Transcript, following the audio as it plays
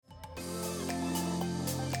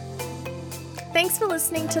Thanks for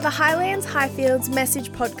listening to the Highlands Highfields Message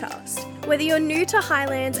Podcast. Whether you're new to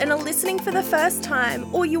Highlands and are listening for the first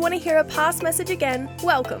time, or you want to hear a past message again,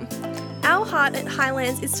 welcome. Our heart at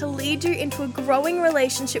Highlands is to lead you into a growing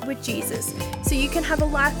relationship with Jesus, so you can have a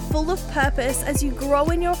life full of purpose as you grow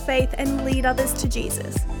in your faith and lead others to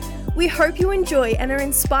Jesus. We hope you enjoy and are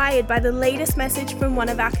inspired by the latest message from one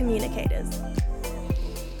of our communicators.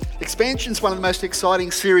 Expansion is one of the most exciting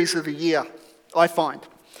series of the year, I find.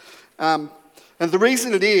 And the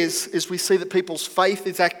reason it is we see that people's faith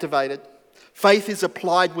is activated. Faith is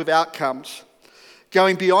applied with outcomes,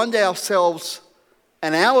 going beyond ourselves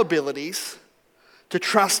and our abilities to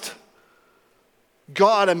trust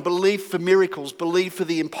God and believe for miracles, believe for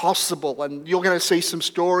the impossible. And you're going to see some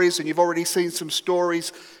stories, and you've already seen some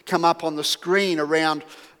stories come up on the screen around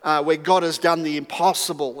where God has done the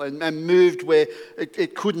impossible and moved where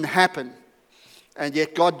it couldn't happen. And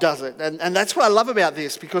yet God does it. And that's what I love about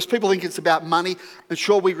this, because people think it's about money. And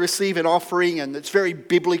sure, we receive an offering, and it's very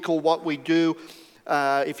biblical what we do.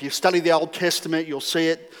 If you study the Old Testament, you'll see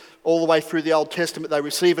it all the way through the Old Testament. They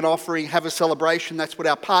receive an offering, have a celebration. That's what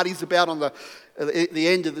our party's about on the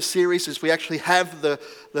end of the series, is we actually have the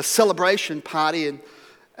celebration party,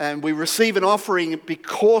 and we receive an offering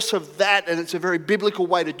because of that. And it's a very biblical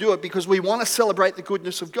way to do it, because we want to celebrate the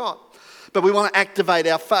goodness of God, but we want to activate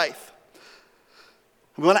our faith.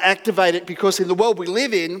 We want to activate it because in the world we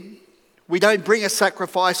live in, we don't bring a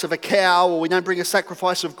sacrifice of a cow, or we don't bring a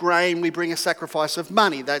sacrifice of grain, we bring a sacrifice of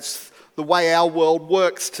money. That's the way our world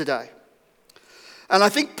works today. And I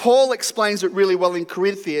think Paul explains it really well in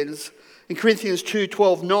Corinthians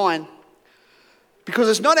 2:12-9, because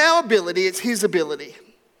it's not our ability, it's his ability.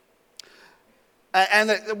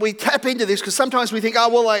 And we tap into this because sometimes we think,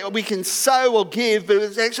 we can sow or give, but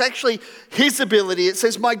it's actually his ability. It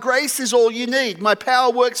says, my grace is all you need. My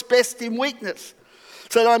power works best in weakness.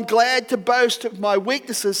 So I'm glad to boast of my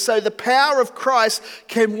weaknesses so the power of Christ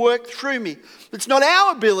can work through me. It's not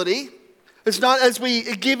our ability. It's not as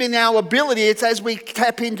we give in our ability. It's as we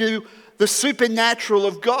tap into the supernatural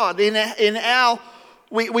of God.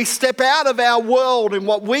 We step out of our world and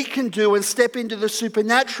what we can do and step into the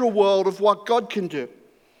supernatural world of what God can do.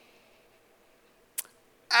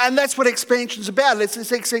 And that's what expansion's about.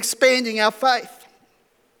 It's expanding our faith.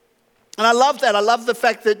 And I love that. I love the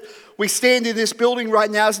fact that we stand in this building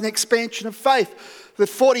right now as an expansion of faith. That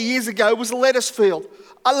 40 years ago was a lettuce field.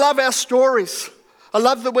 I love our stories. I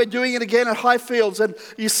love that we're doing it again at Highfields. And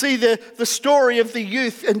you see the story of the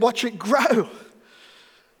youth and watch it grow.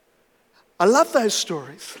 I love those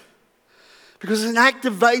stories because it's an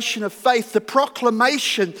activation of faith, the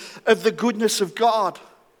proclamation of the goodness of God,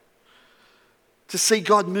 to see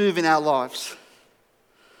God move in our lives.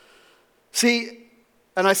 See,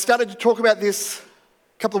 and I started to talk about this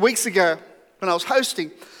a couple of weeks ago when I was hosting.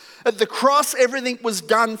 At the cross, everything was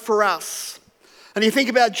done for us. And you think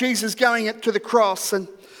about Jesus going to the cross, and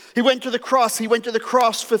he went to the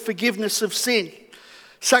cross for forgiveness of sin,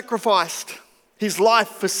 sacrificed his life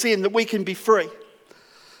for sin that we can be free.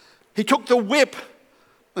 He took the whip,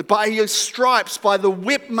 by his stripes, by the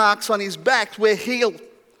whip marks on his back, we're healed.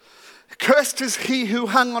 Cursed is he who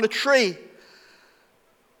hung on a tree.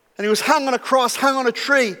 And he was hung on a cross, hung on a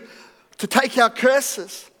tree to take our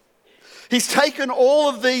curses. He's taken all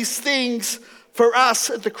of these things for us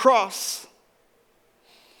at the cross.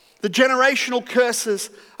 The generational curses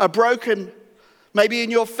are broken. Maybe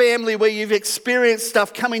in your family where you've experienced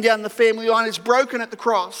stuff coming down the family line, it's broken at the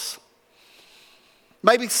cross.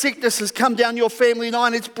 Maybe sickness has come down your family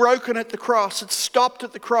line, it's broken at the cross. It's stopped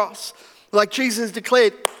at the cross. Like Jesus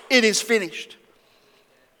declared, it is finished.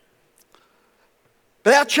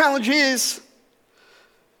 But our challenge is,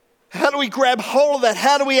 how do we grab hold of that?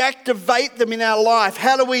 How do we activate them in our life?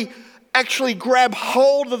 How do we actually grab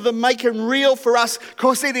hold of them, make them real for us?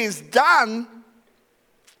 Because it is done.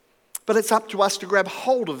 But it's up to us to grab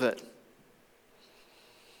hold of it.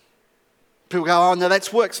 People go, oh no,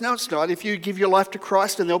 that's works. No, it's not. If you give your life to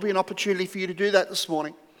Christ, and there'll be an opportunity for you to do that this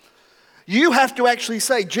morning. You have to actually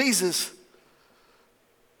say, Jesus,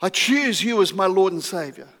 I choose you as my Lord and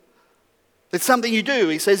Savior. It's something you do.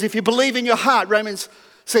 He says, if you believe in your heart, Romans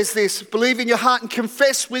says this, believe in your heart and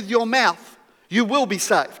confess with your mouth, you will be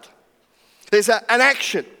saved. There's an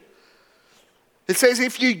action. It says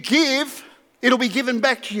if you give, it'll be given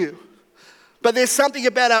back to you. But there's something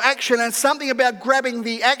about our action and something about grabbing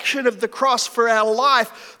the action of the cross for our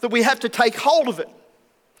life that we have to take hold of it.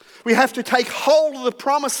 We have to take hold of the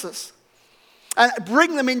promises and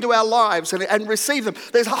bring them into our lives and receive them.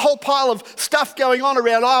 There's a whole pile of stuff going on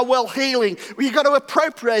around, healing. You've got to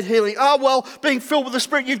appropriate healing. Being filled with the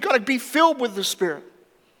Spirit. You've got to be filled with the Spirit.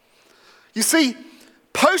 You see,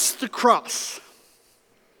 Post the cross,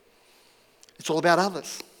 it's all about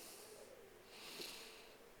others.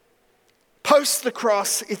 Post the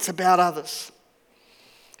cross, it's about others.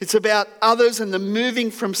 It's about others and the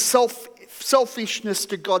moving from selfishness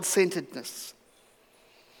to God-centeredness.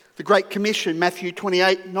 The Great Commission, Matthew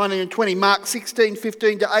 28, 19 and 20, Mark 16,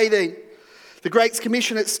 15 to 18. The Great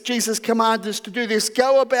Commission, it's Jesus commanded us to do this.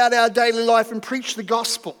 Go about our daily life and preach the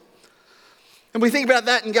gospel. And we think about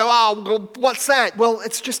that and go, oh, well, what's that? Well,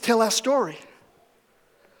 it's just tell our story.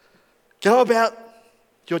 Go about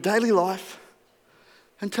your daily life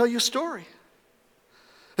and tell your story.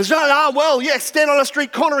 It's not, stand on a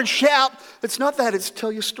street corner and shout. It's not that. It's tell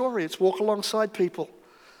your story. It's walk alongside people.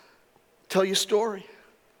 Tell your story.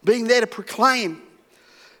 Being there to proclaim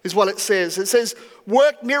is what it says. It says,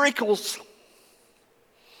 work miracles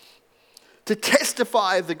to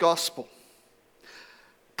testify of the gospel.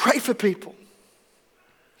 Pray for people.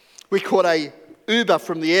 We caught a Uber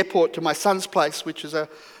from the airport to my son's place, which is a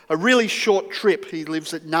really short trip. He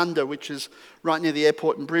lives at Nunda, which is right near the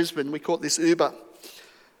airport in Brisbane. We caught this Uber.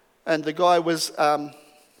 And the guy was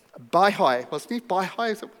Baha'i, wasn't he?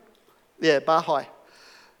 Baha'i? Yeah, Baha'i.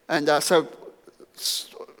 And so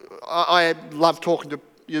I love talking to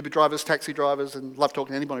Uber drivers, taxi drivers, and love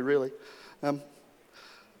talking to anybody really.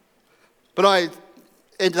 But I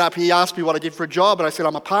ended up, he asked me what I did for a job, and I said,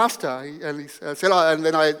 I'm a pastor. And he said, and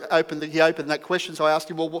then he opened that question, so I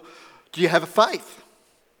asked him, well, do you have a faith?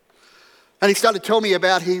 And he started telling me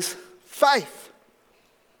about his faith,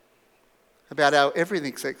 about how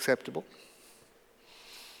everything's acceptable.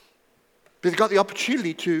 But I got the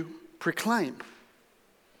opportunity to proclaim.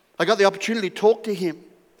 I got the opportunity to talk to him.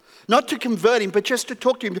 Not to convert him, but just to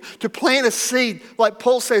talk to him, to plant a seed. Like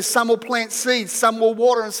Paul says, some will plant seeds, some will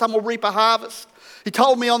water, and some will reap a harvest. He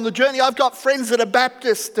told me on the journey, I've got friends that are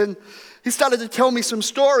Baptist, and he started to tell me some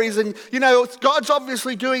stories. And, God's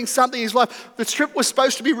obviously doing something in his life. The trip was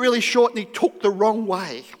supposed to be really short, and he took the wrong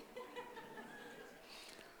way.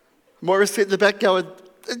 Moira sat in the back going,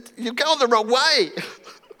 you're going the wrong way.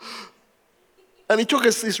 And he took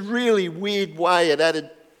us this really weird way. It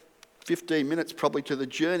added 15 minutes probably to the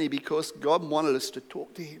journey because God wanted us to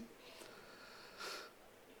talk to him.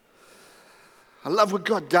 I love what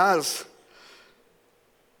God does.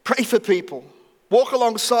 Pray for people. Walk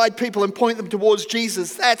alongside people and point them towards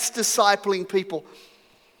Jesus. That's discipling people.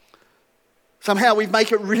 Somehow we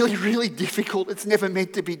make it really, really difficult. It's never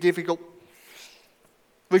meant to be difficult.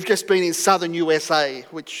 We've just been in southern USA,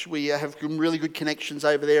 which we have some really good connections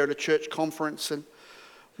over there at a church conference. And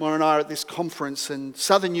Moira and I are at this conference. And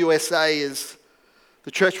southern USA is,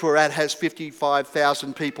 the church we're at has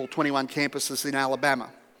 55,000 people, 21 campuses in Alabama.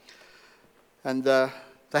 And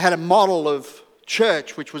they had a model of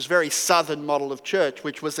church, which was very southern model of church,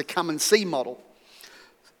 which was the come and see model.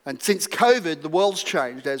 And since COVID, the world's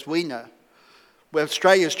changed, as we know. Well,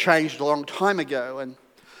 Australia's changed a long time ago. And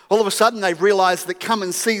all of a sudden, they've realised that come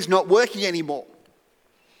and see is not working anymore.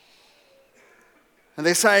 And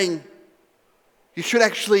they're saying,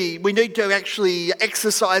 we need to actually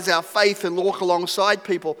exercise our faith and walk alongside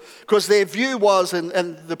people. Because their view was,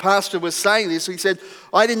 and the pastor was saying this, he said,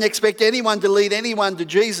 I didn't expect anyone to lead anyone to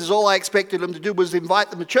Jesus. All I expected them to do was invite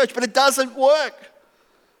them to church. But it doesn't work.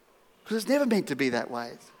 Because it's never meant to be that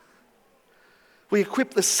way. We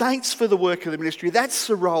equip the saints for the work of the ministry. That's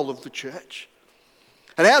the role of the church.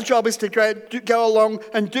 And our job is to go along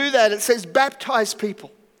and do that. It says baptize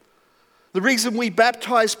people. The reason we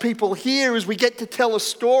baptize people here is we get to tell a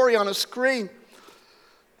story on a screen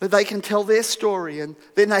that they can tell their story. And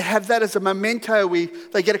then they have that as a memento.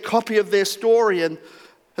 They get a copy of their story. And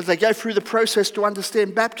as they go through the process to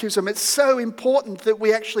understand baptism, it's so important that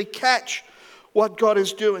we actually catch what God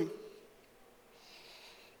is doing.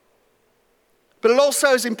 But it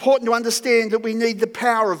also is important to understand that we need the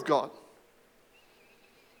power of God.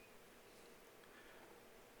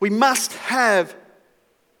 We must have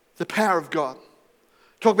the power of God.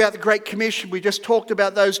 Talk about the Great Commission. We just talked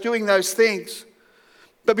about those doing those things.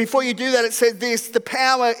 But before you do that, it says this, the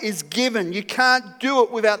power is given. You can't do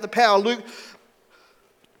it without the power. Luke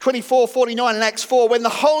 24:49 and Acts 4, when the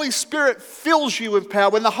Holy Spirit fills you with power,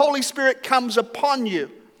 when the Holy Spirit comes upon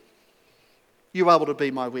you, you're able to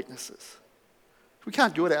be my witnesses. We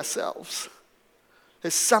can't do it ourselves.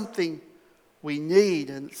 There's something we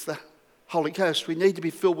need, and it's the Holy Ghost. We need to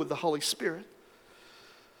be filled with the Holy Spirit.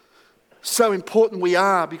 So important we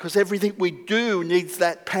are because everything we do needs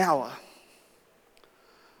that power.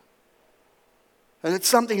 And it's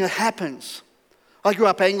something that happens. I grew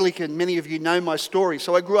up Anglican. Many of you know my story.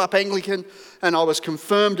 So I grew up Anglican and I was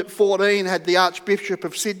confirmed at 14, had the Archbishop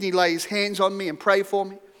of Sydney lay his hands on me and pray for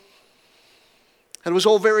me. And it was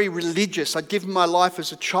all very religious. I'd given my life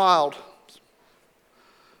as a child.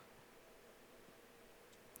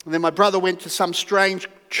 And then my brother went to some strange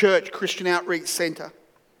church, Christian Outreach Centre.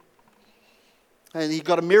 And he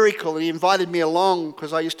got a miracle and he invited me along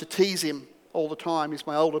because I used to tease him all the time. He's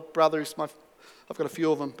my older brother. I've got a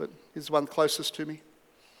few of them, but he's the one closest to me.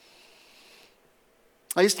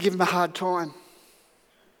 I used to give him a hard time.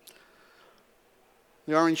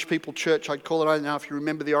 The Orange People Church, I'd call it. I don't know if you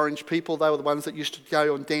remember the Orange People. They were the ones that used to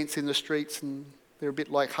go and dance in the streets, and they're a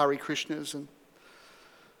bit like Hare Krishnas. And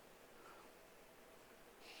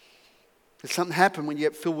if something happened when you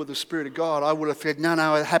get filled with the Spirit of God, I would have said,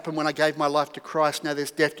 no, it happened when I gave my life to Christ. No,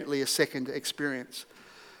 there's definitely a second experience.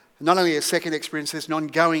 And not only a second experience, there's an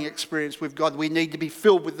ongoing experience with God. We need to be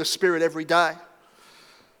filled with the Spirit every day.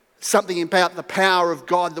 Something about the power of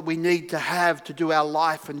God that we need to have to do our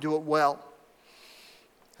life and do it well.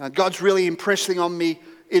 God's really impressing on me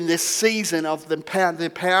in this season of the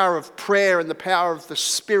power of prayer and the power of the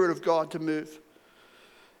Spirit of God to move.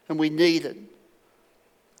 And we need it.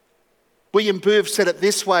 William Booth said it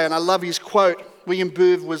this way, and I love his quote. William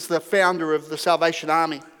Booth was the founder of the Salvation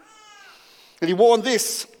Army. And he warned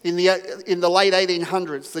this in the late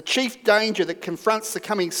 1800s. The chief danger that confronts the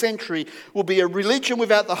coming century will be a religion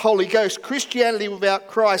without the Holy Ghost, Christianity without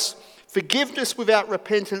Christ, forgiveness without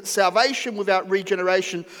repentance, salvation without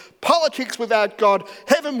regeneration, politics without God,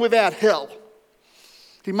 heaven without hell.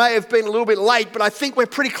 He may have been a little bit late, but I think we're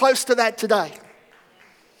pretty close to that today.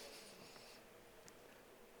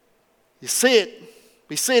 You see it.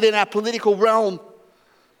 We see it in our political realm.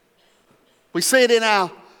 We see it in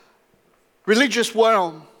our religious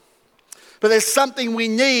realm. But there's something we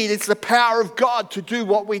need. It's the power of God to do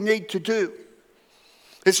what we need to do.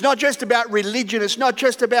 It's not just about religion. It's not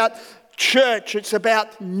just about church. It's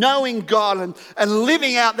about knowing God and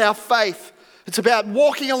living out our faith. It's about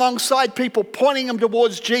walking alongside people, pointing them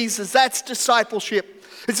towards Jesus. That's discipleship.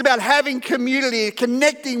 It's about having community,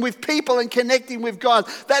 connecting with people and connecting with God.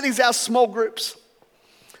 That is our small groups.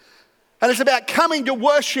 And it's about coming to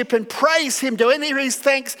worship and praise Him, to enter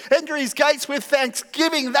His gates with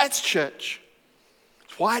thanksgiving. That's church.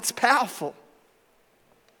 It's why it's powerful.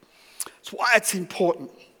 It's why it's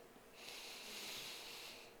important.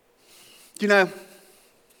 You know,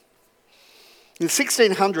 in the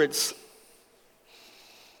 1600s,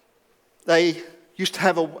 they used to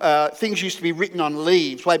have things used to be written on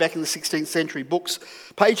leaves. Way back in the 16th century,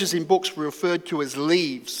 pages in books were referred to as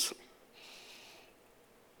leaves.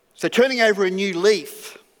 So turning over a new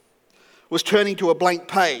leaf was turning to a blank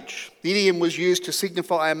page. The idiom was used to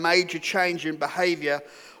signify a major change in behaviour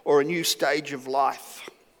or a new stage of life.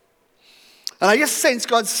 And I just sense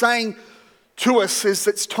God saying to us is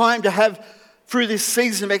it's time to have, through this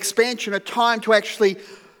season of expansion, a time to actually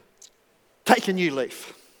take a new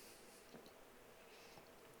leaf.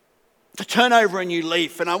 To turn over a new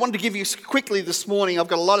leaf. And I wanted to give you quickly this morning, I've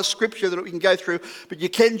got a lot of scripture that we can go through, but you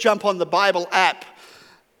can jump on the Bible app.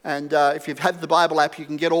 And if you've had the Bible app, you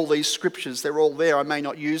can get all these scriptures. They're all there. I may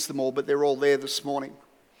not use them all, but they're all there this morning.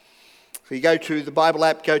 So you go to the Bible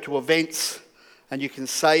app, go to events, and you can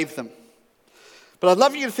save them. But I'd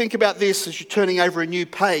love you to think about this as you're turning over a new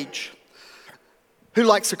page. Who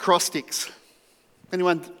likes acrostics?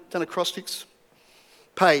 Anyone done acrostics?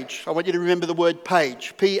 Page. I want you to remember the word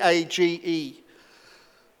page. P-A-G-E.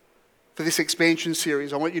 For this expansion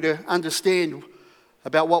series, I want you to understand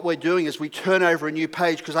about what we're doing as we turn over a new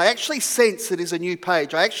page, because I actually sense it is a new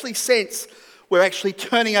page. I actually sense we're actually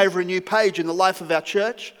turning over a new page in the life of our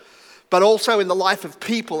church, but also in the life of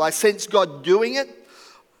people. I sense God doing it.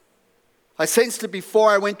 I sensed it before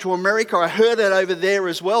I went to America. I heard it over there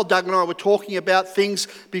as well. Doug and I were talking about things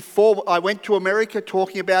before I went to America,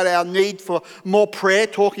 talking about our need for more prayer,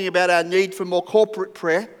 talking about our need for more corporate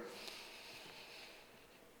prayer.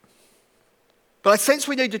 But I sense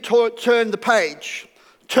we need to turn the page,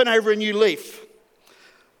 turn over a new leaf.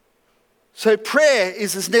 So prayer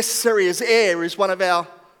is as necessary as air is one of our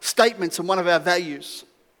statements and one of our values.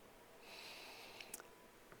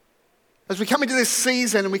 As we come into this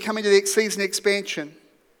season and we come into the season expansion,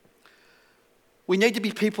 we need to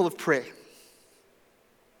be people of prayer.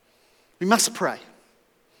 We must pray.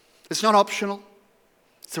 It's not optional.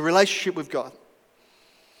 It's a relationship with God.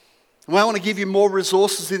 And I want to give you more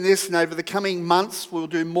resources in this, and over the coming months we'll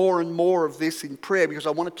do more and more of this in prayer because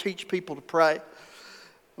I want to teach people to pray.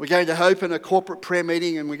 We're going to open a corporate prayer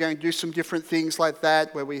meeting and we're going to do some different things like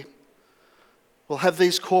that where we'll have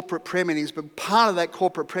these corporate prayer meetings, but part of that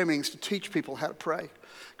corporate prayer meeting is to teach people how to pray.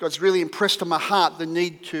 God's really impressed on my heart the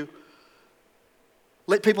need to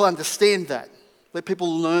let people understand that. Let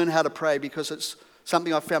people learn how to pray because it's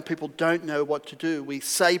Something I've found people don't know what to do. We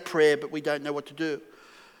say prayer, but we don't know what to do.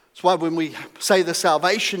 That's why when we say the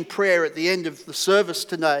salvation prayer at the end of the service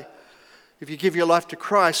today, if you give your life to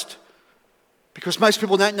Christ, because most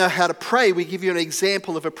people don't know how to pray, we give you an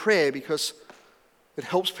example of a prayer because it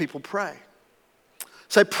helps people pray.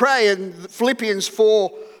 So pray in Philippians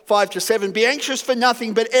 4:5-7. Be anxious for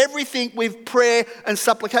nothing, but everything with prayer and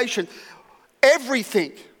supplication.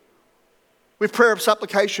 Everything with prayer and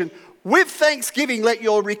supplication. With thanksgiving, let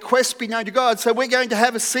your requests be known to God. So we're going to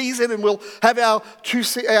have a season and we'll have our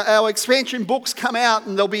expansion books come out,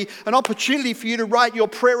 and there'll be an opportunity for you to write your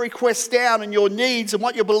prayer requests down and your needs and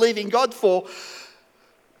what you're believing God for.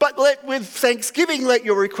 But with thanksgiving, let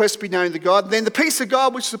your requests be known to God. And then the peace of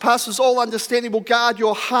God, which surpasses all understanding, will guard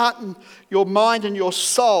your heart and your mind and your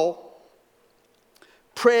soul.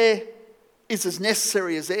 Prayer is as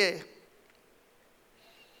necessary as air.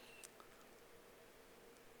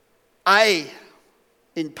 A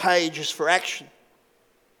in Page is for action.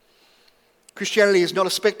 Christianity is not a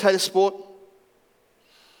spectator sport.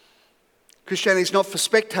 Christianity is not for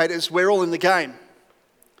spectators. We're all in the game.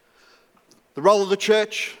 The role of the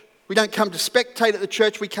church, we don't come to spectate at the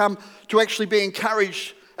church. We come to actually be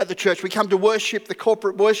encouraged at the church. We come to worship, the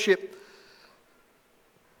corporate worship.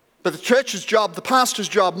 But the church's job, the pastor's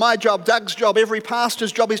job, my job, Doug's job, every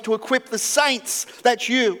pastor's job is to equip the saints, that's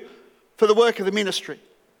you, for the work of the ministry.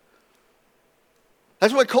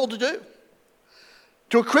 That's what we're called to do.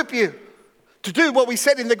 To equip you. To do what we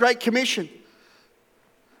said in the Great Commission.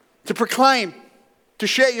 To proclaim. To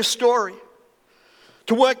share your story.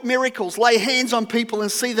 To work miracles. Lay hands on people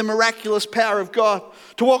and see the miraculous power of God.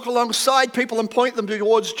 To walk alongside people and point them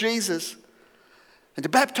towards Jesus. And to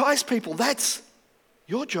baptize people. That's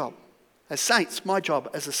your job as saints. My job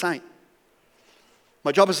as a saint.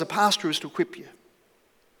 My job as a pastor is to equip you.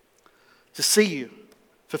 To see you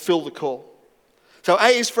fulfill the call. So A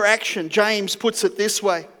is for action. James puts it this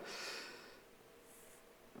way.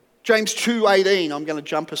 James 2:18. I'm going to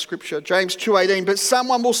jump a scripture. James 2:18. But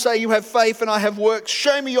someone will say, you have faith and I have works.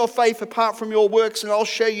 Show me your faith apart from your works and I'll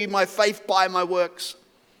show you my faith by my works.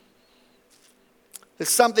 There's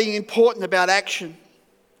something important about action.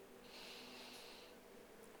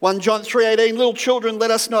 1 John 3:18. Little children,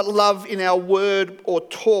 let us not love in our word or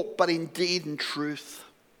talk, but in deed and truth.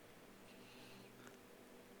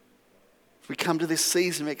 We come to this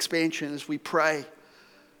season of expansion as we pray.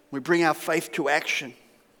 We bring our faith to action.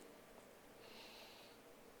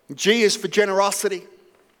 G is for generosity.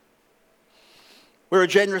 We're a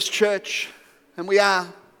generous church, and we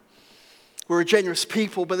are. We're a generous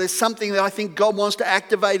people, but there's something that I think God wants to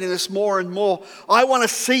activate in us more and more. I want to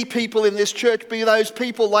see people in this church be those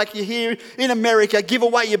people like you hear in America, give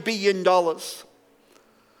away $1 billion.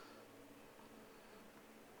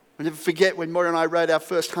 I'll never forget when Maura and I wrote our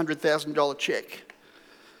first $100,000 check.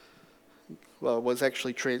 Well, it was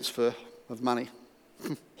actually transfer of money.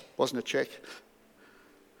 Wasn't a check.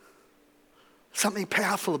 Something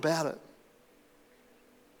powerful about it.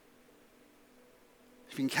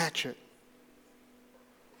 If you can catch it.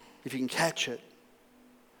 If you can catch it.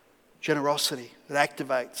 Generosity, it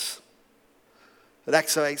activates. It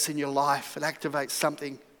activates in your life. It activates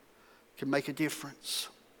something that can make a difference.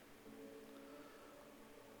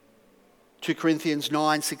 2 Corinthians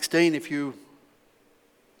 9:16, if you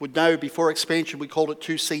would know, before expansion we called it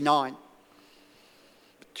 2C9.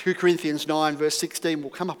 2 Corinthians 9 verse 16 will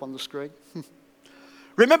come up on the screen.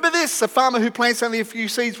 Remember this, a farmer who plants only a few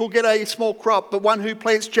seeds will get a small crop, but one who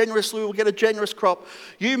plants generously will get a generous crop.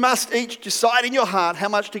 You must each decide in your heart how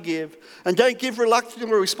much to give, and don't give reluctantly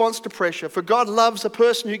in response to pressure, for God loves a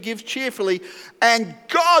person who gives cheerfully, and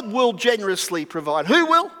God will generously provide. Who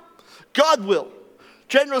will? God will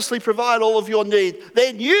generously provide all of your need.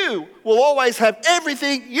 Then you will always have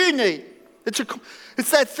everything you need.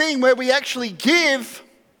 It's that thing where we actually give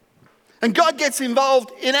and God gets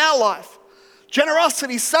involved in our life.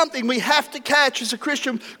 Generosity is something we have to catch as a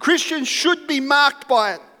Christian. Christians should be marked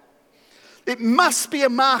by it. It must be a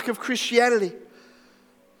mark of Christianity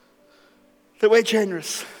that we're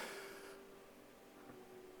generous,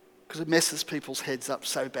 because it messes people's heads up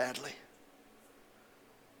so badly.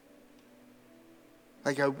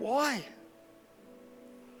 They go, why?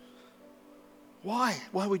 Why?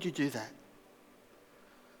 Why would you do that?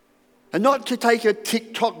 And not to take a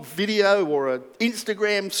TikTok video or an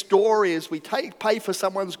Instagram story as we pay for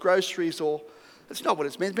someone's groceries, or that's not what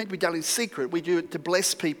it's meant. It's meant to be done in secret. We do it to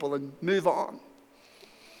bless people and move on.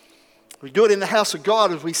 We do it in the house of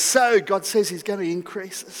God. As we sow, God says He's going to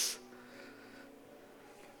increase us.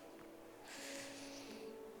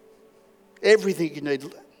 Everything you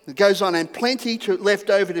need. It goes on, and plenty left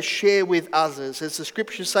over to share with others. As the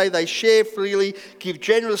scriptures say, they share freely, give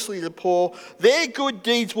generously to the poor. Their good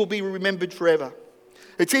deeds will be remembered forever.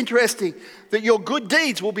 It's interesting that your good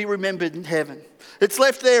deeds will be remembered in heaven. It's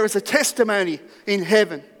left there as a testimony in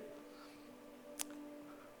heaven.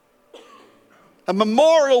 A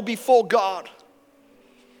memorial before God.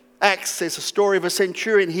 Acts says a story of a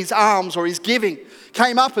centurion. His alms or his giving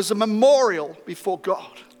came up as a memorial before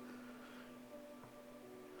God.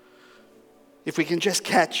 If we can just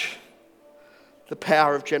catch the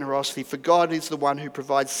power of generosity, for God is the one who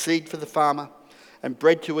provides seed for the farmer and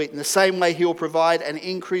bread to eat. In the same way, he will provide and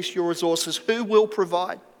increase your resources. Who will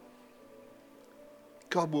provide?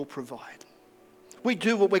 God will provide. We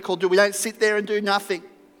do what we're called to do. We don't sit there and do nothing.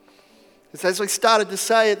 It's as we started to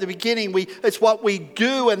say at the beginning, it's what we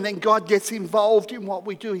do, and then God gets involved in what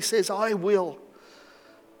we do. He says, I will.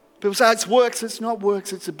 People say it's works. It's not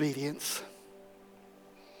works, it's obedience.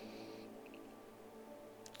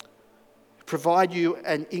 Provide you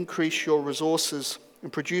and increase your resources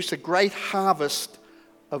and produce a great harvest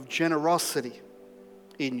of generosity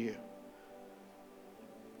in you.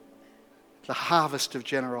 The harvest of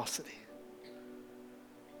generosity.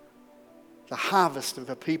 The harvest of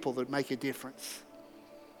the people that make a difference.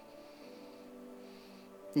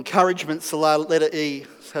 Encouragement's the letter E.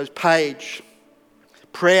 So page,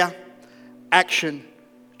 prayer, action,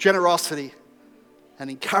 generosity, and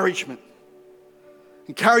encouragement.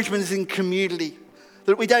 Encouragement is in community,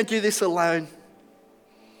 that we don't do this alone.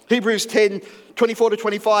 Hebrews 10, 24 to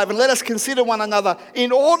 25, and let us consider one another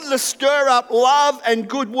in order to stir up love and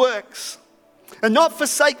good works, and not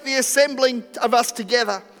forsake the assembling of us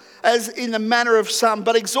together, as in the manner of some,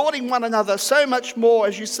 but exhorting one another so much more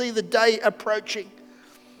as you see the day approaching.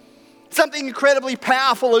 Something incredibly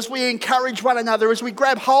powerful as we encourage one another, as we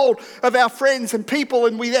grab hold of our friends and people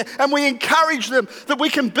and we encourage them that we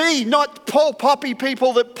can be not Paul Poppy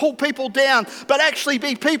people that pull people down, but actually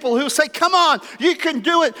be people who say, come on, you can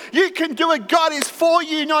do it. You can do it. God is for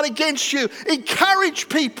you, not against you. Encourage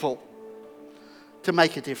people to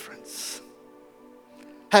make a difference.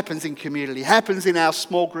 Happens in community, happens in our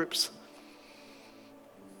small groups.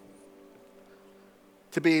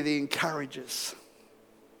 To be the encouragers.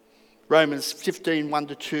 Romans 15, 1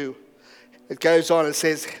 to 2. It goes on and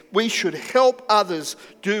says, we should help others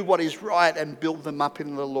do what is right and build them up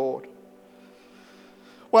in the Lord.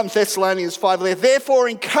 1 Thessalonians 5:11. Therefore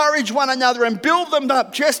encourage one another and build them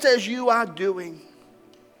up just as you are doing.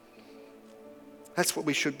 That's what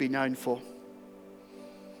we should be known for.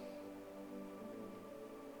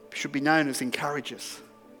 We should be known as encouragers.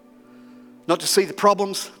 Not to see the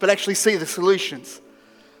problems, but actually see the solutions.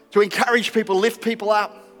 To encourage people, lift people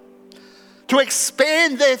up. To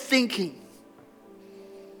expand their thinking.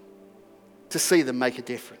 To see them make a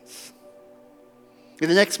difference. In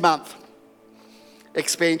the next month,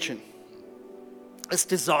 expansion. It's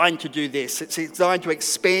designed to do this. It's designed to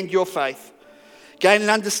expand your faith. Gain an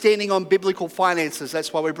understanding on biblical finances.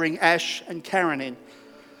 That's why we bring Ash and Karen in.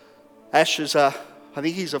 Ash is I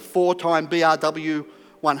think he's a 4-time BRW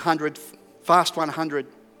 100, Fast 100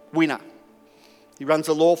 winner. He runs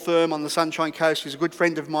a law firm on the Sunshine Coast. He's a good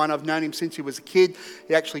friend of mine. I've known him since he was a kid.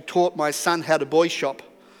 He actually taught my son how to boy shop.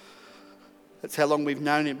 That's how long we've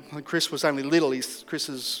known him. When Chris was only little. Chris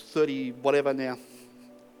is 30 whatever now.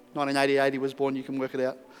 1988 he was born, you can work it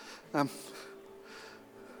out.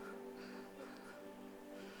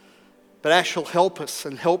 But Ash will help us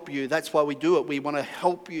and help you. That's why we do it. We want to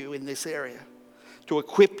help you in this area. To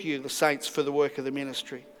equip you, the saints, for the work of the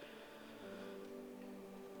ministry.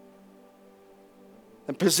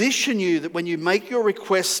 And position you that when you make your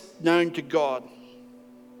request known to God,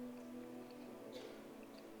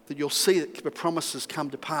 that you'll see that the promises come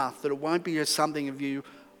to pass, that it won't be just something of you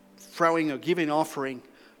throwing or giving offering,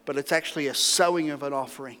 but it's actually a sowing of an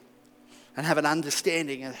offering, and have an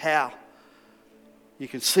understanding of how you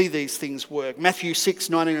can see these things work. Matthew 6,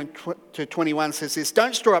 19 to 21 says this,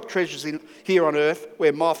 don't store up treasures here on earth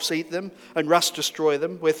where moths eat them and rust destroy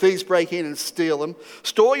them, where thieves break in and steal them.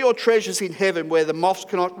 Store your treasures in heaven where the moths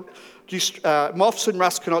and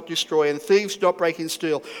rust cannot destroy and thieves do not break in and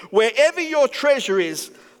steal. Wherever your treasure is,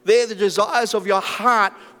 there the desires of your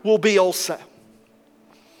heart will be also.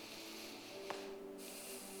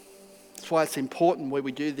 That's why it's important where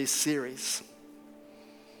we do this series.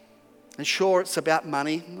 And sure, it's about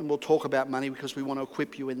money, and we'll talk about money because we want to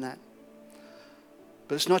equip you in that.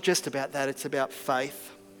 But it's not just about that, it's about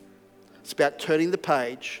faith. It's about turning the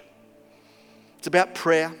page. It's about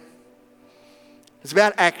prayer. It's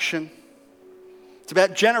about action. It's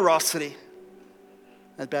about generosity.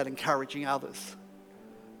 And about encouraging others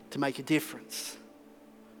to make a difference.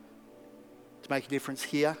 To make a difference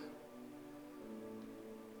here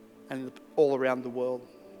and all around the world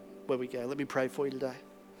where we go. Let me pray for you today.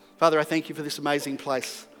 Father, I thank you for this amazing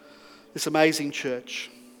place, this amazing church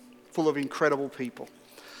full of incredible people.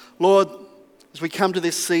 Lord, as we come to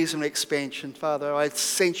this season of expansion, Father, I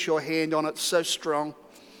sense your hand on it so strong.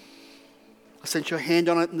 I sense your hand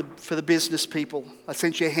on it for the business people. I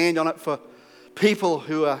sense your hand on it for people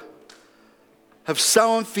who have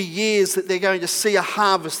sown for years that they're going to see a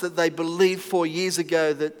harvest that they believed for years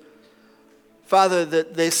ago, that, Father,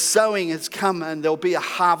 that their sowing has come and there'll be a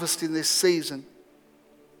harvest in this season.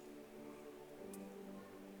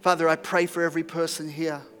 Father, I pray for every person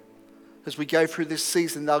here. As we go through this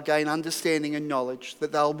season, they'll gain understanding and knowledge,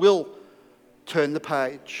 that they will turn the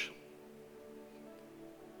page.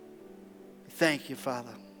 Thank you,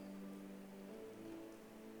 Father.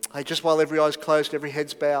 Hey, just while every eye's closed, every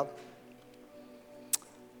head's bowed.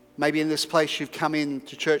 Maybe in this place you've come in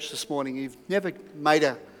to church this morning, you've never made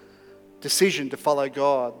a decision to follow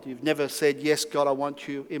God. You've never said, yes, God, I want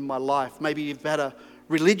you in my life. Maybe you've had a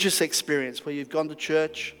religious experience where you've gone to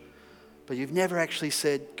church, but you've never actually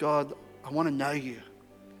said, God, I want to know you.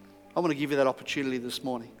 I want to give you that opportunity this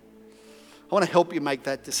morning. I want to help you make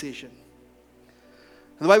that decision.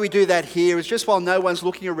 And the way we do that here is just while no one's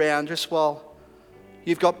looking around, just while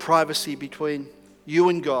you've got privacy between you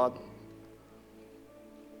and God,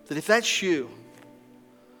 that if that's you,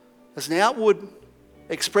 as an outward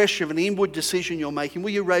expression of an inward decision you're making, will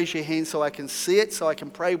you raise your hand so I can see it, so I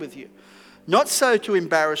can pray with you? Not so to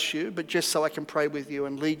embarrass you, but just so I can pray with you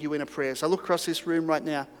and lead you in a prayer. So I look across this room right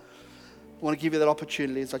now. I want to give you that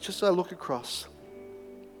opportunity. As I look across,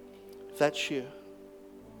 if that's you,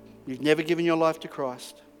 you've never given your life to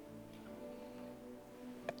Christ,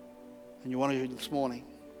 and you want to this morning.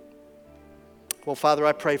 Well, Father,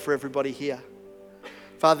 I pray for everybody here.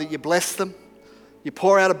 Father, you bless them. You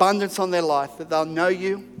pour out abundance on their life, that they'll know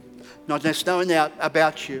you, not just knowing out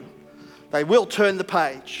about you. They will turn the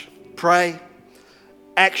page. Pray,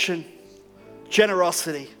 action,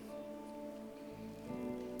 generosity,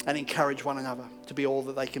 and encourage one another to be all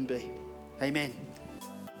that they can be. Amen.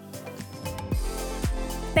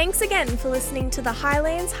 Thanks again for listening to the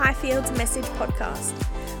Highlands Highfields Message Podcast.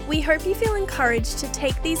 We hope you feel encouraged to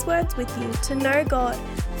take these words with you to know God,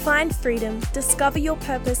 find freedom, discover your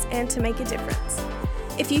purpose, and to make a difference.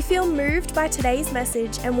 If you feel moved by today's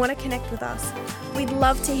message and want to connect with us, we'd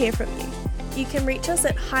love to hear from you. You can reach us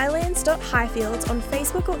at highlands.highfields on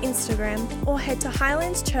Facebook or Instagram, or head to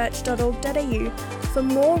highlandschurch.org.au for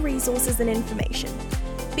more resources and information.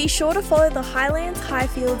 Be sure to follow the Highlands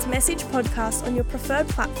Highfields Message Podcast on your preferred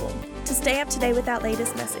platform to stay up to date with our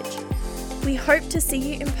latest message. We hope to see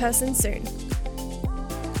you in person soon.